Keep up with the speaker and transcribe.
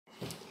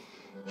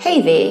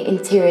Hey there,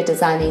 interior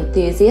design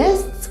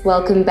enthusiasts.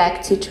 Welcome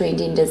back to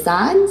Trending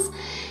Designs.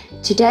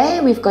 Today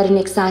we've got an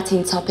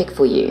exciting topic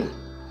for you.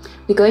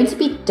 We're going to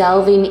be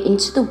delving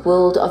into the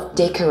world of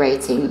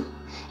decorating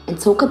and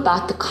talk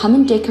about the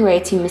common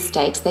decorating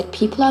mistakes that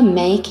people are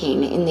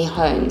making in their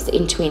homes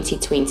in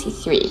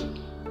 2023.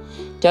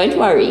 Don't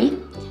worry,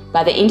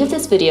 by the end of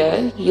this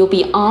video, you'll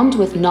be armed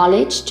with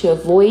knowledge to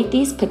avoid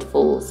these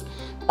pitfalls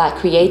by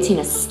creating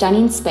a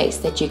stunning space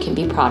that you can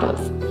be proud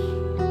of.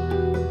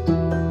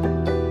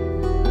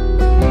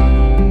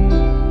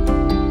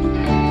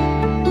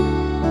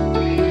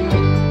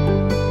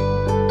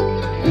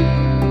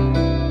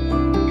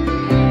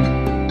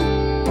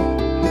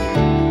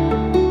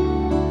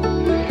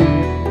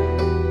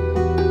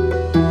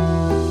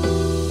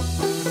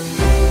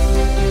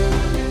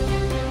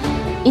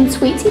 In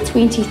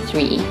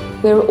 2023,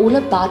 we're all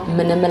about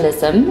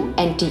minimalism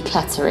and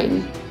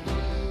decluttering.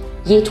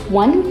 Yet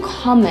one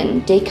common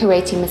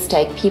decorating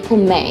mistake people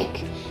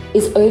make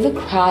is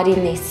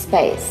overcrowding their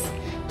space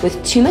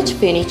with too much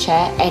furniture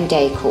and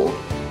decor.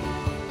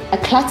 A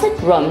cluttered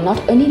room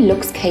not only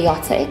looks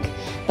chaotic,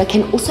 but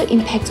can also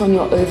impact on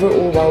your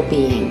overall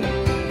well-being.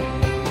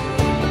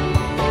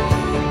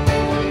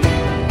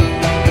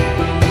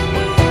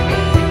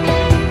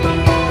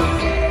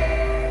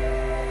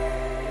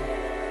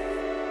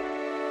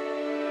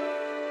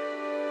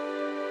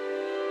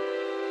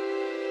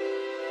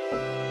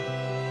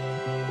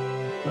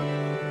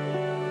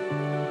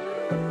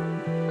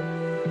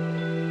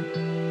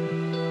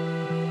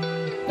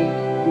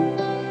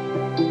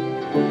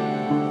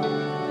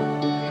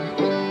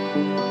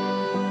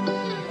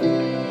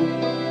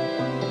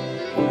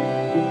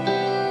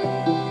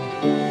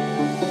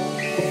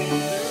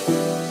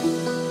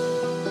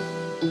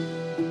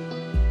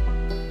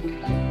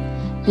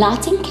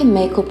 Lighting can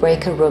make or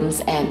break a room's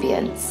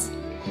ambience.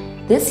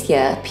 This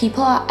year,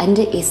 people are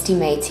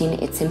underestimating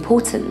its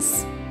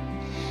importance.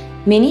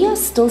 Many are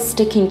still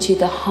sticking to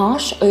the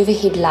harsh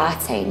overhead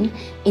lighting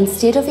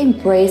instead of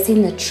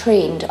embracing the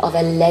trend of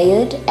a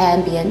layered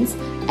ambience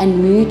and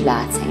mood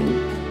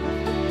lighting.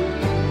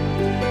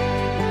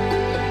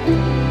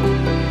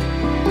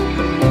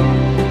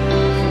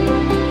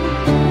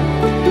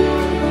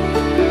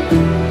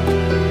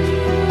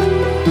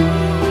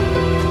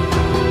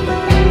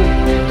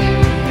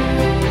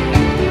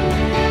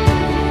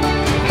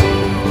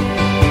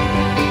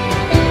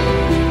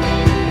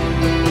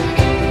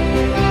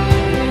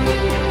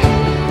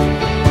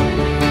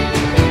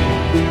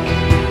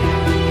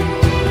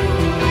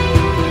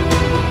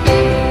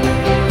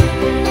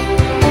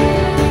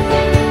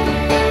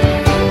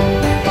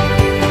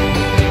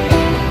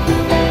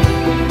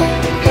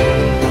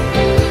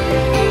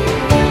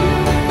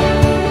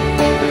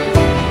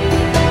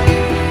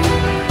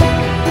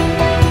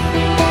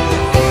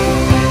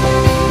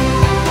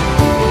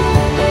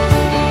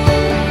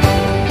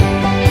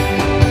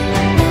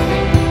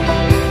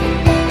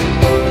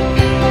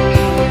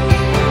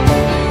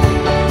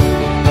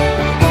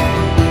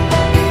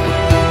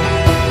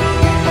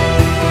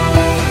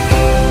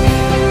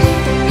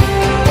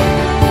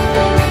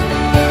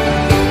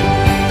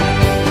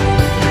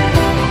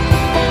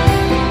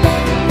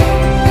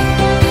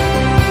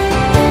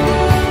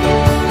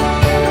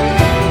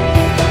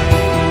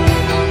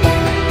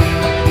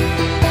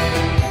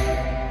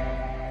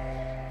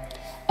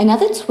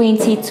 Another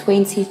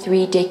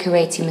 2023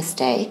 decorating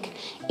mistake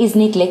is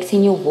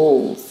neglecting your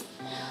walls.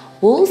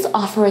 Walls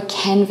offer a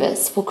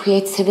canvas for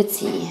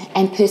creativity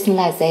and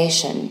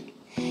personalization.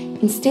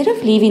 Instead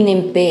of leaving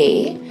them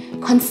bare,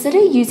 consider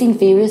using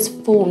various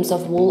forms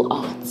of wall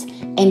art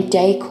and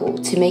decor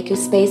to make your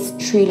space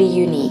truly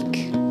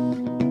unique.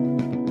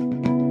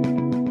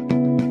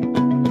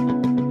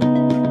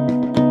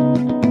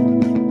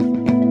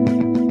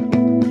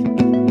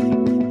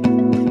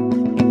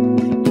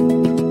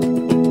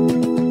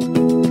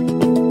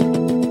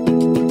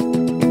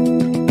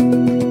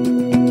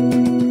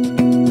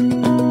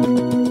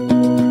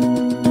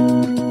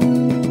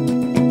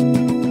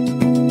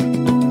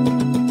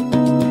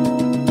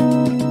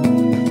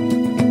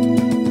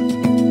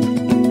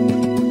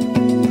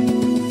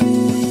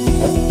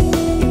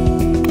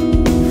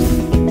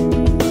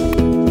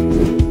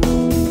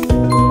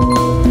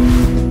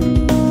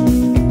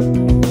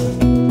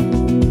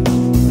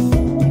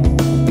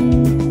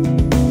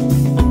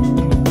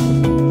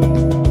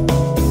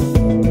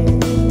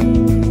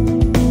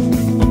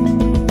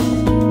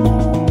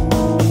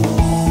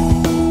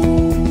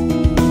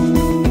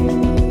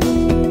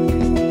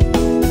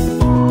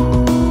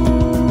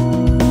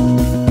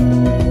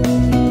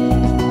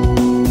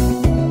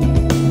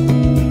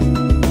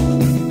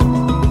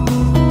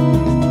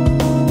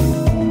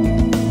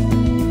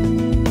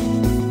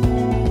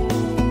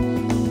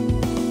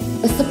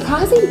 A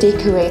surprising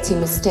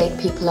decorating mistake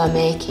people are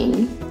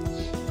making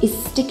is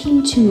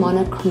sticking to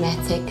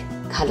monochromatic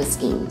color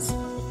schemes.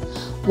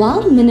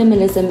 While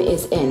minimalism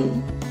is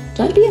in,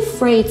 don't be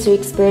afraid to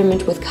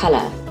experiment with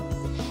color.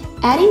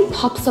 Adding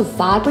pops of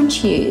vibrant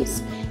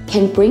hues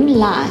can bring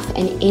life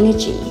and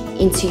energy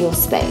into your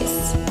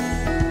space.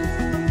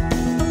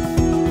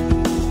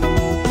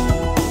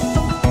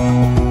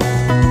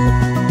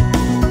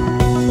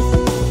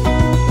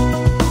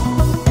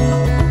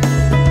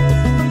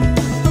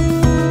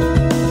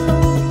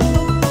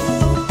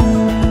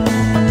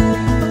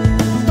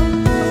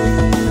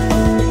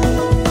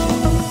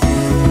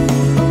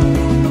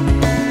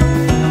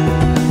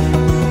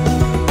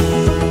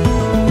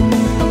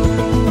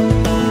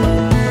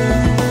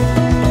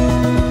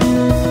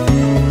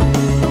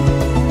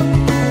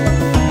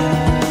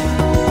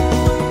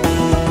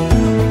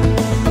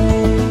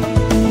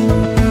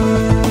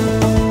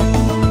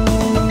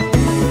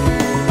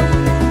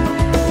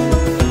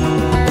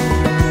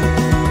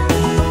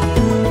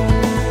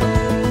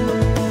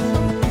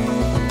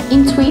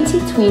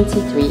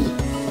 2023,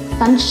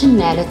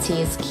 functionality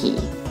is key.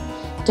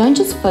 Don't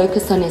just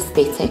focus on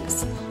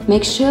aesthetics,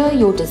 make sure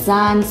your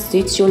design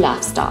suits your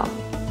lifestyle.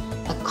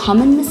 A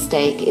common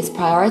mistake is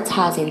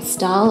prioritizing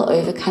style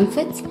over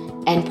comfort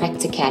and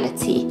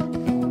practicality.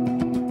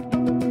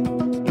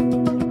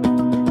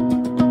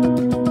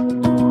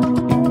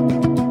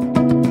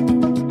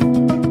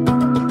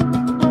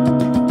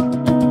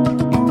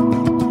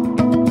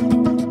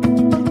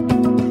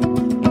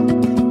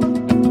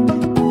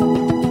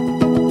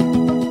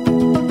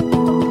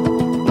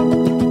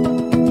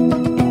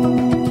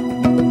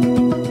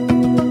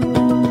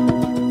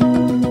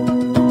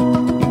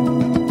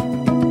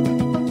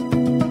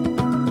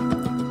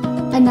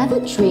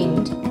 Another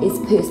trend is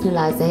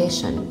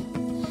personalization.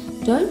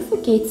 Don't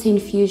forget to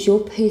infuse your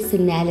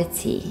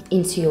personality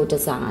into your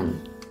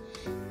design.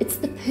 It's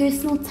the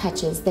personal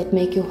touches that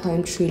make your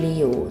home truly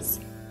yours.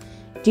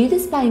 Do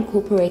this by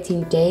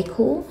incorporating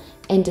decor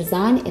and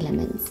design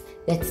elements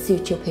that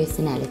suit your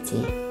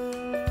personality.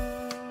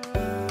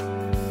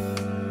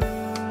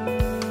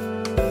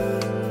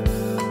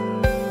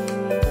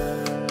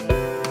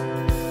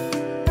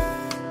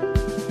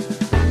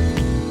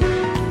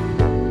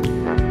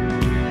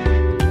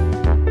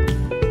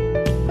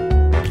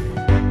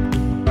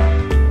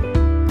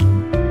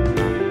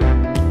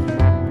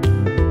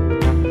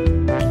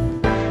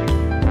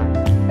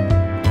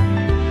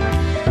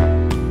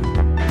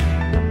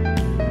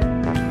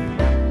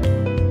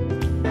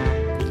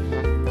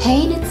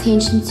 Paying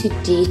attention to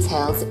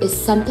details is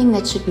something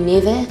that should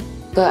never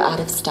go out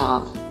of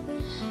style.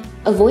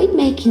 Avoid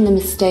making the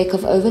mistake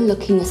of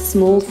overlooking the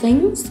small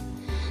things.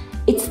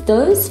 It's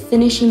those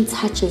finishing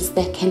touches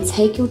that can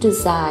take your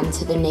design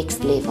to the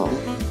next level.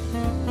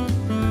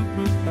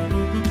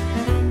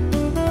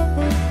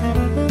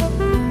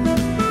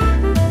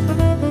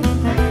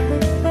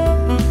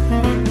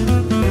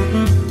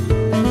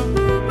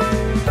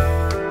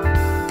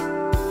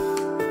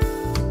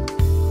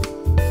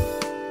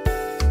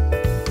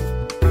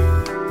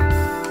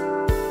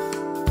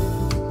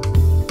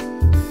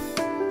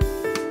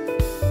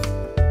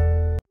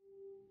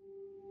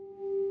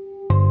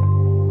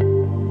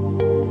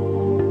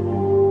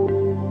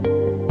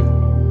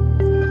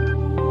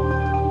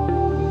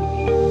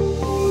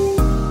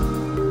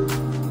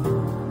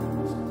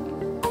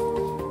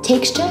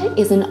 Texture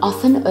is an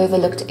often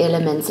overlooked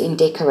element in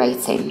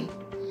decorating.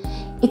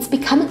 It's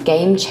become a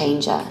game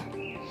changer.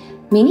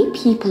 Many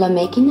people are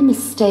making the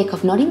mistake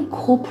of not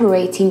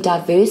incorporating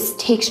diverse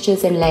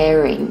textures and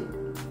layering.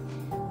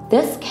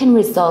 This can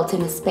result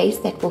in a space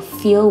that will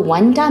feel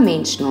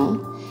one-dimensional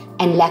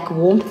and lack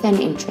warmth and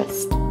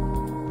interest.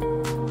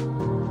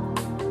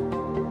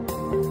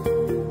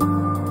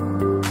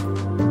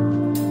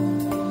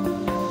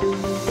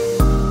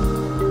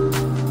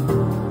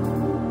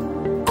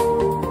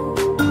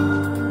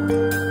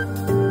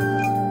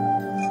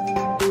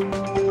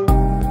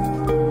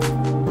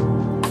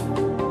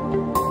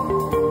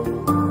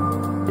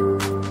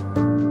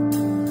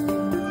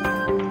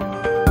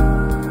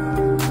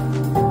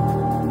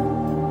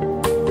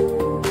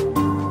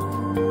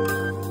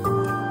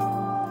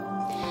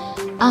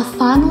 Our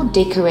final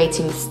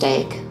decorating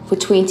mistake for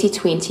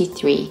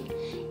 2023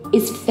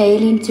 is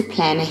failing to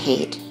plan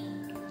ahead.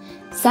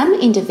 Some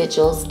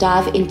individuals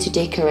dive into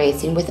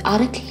decorating without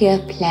a clear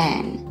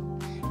plan,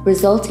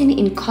 resulting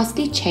in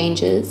costly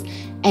changes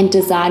and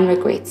design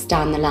regrets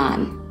down the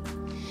line.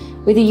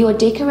 Whether you are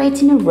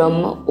decorating a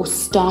room or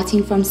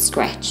starting from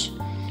scratch,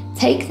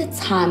 take the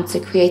time to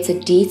create a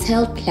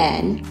detailed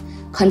plan,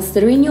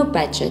 considering your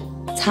budget,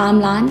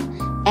 timeline,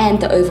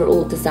 and the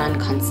overall design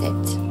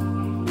concept.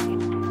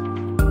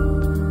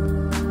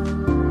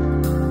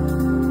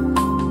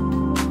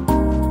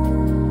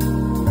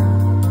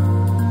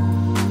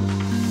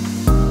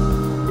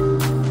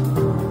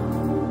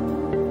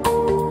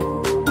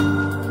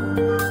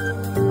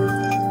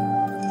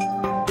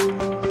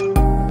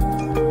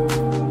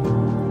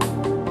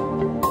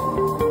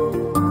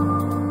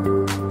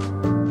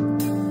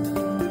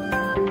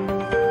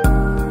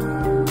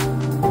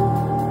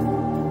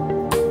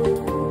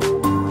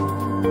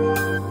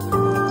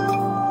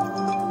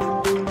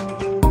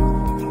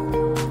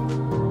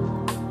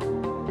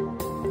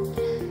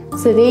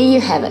 So there you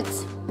have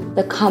it,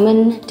 the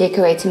common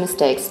decorating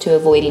mistakes to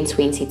avoid in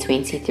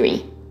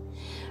 2023.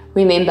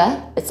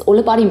 Remember, it's all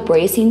about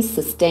embracing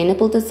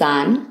sustainable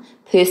design,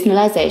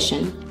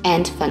 personalization,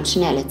 and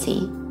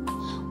functionality,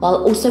 while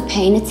also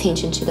paying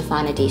attention to the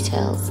finer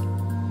details.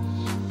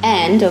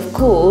 And of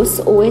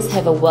course, always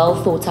have a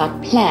well thought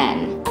out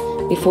plan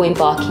before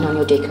embarking on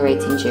your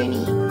decorating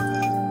journey.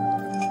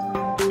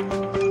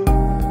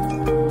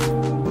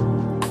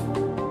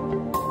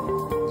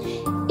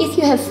 If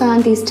you have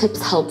found these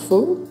tips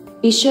helpful,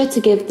 be sure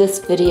to give this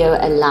video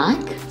a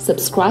like,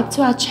 subscribe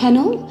to our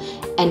channel,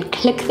 and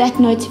click that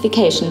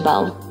notification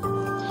bell.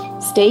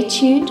 Stay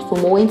tuned for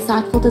more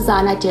insightful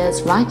design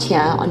ideas right here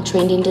on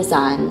Trending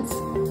Designs.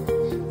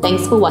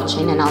 Thanks for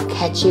watching, and I'll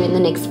catch you in the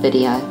next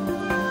video.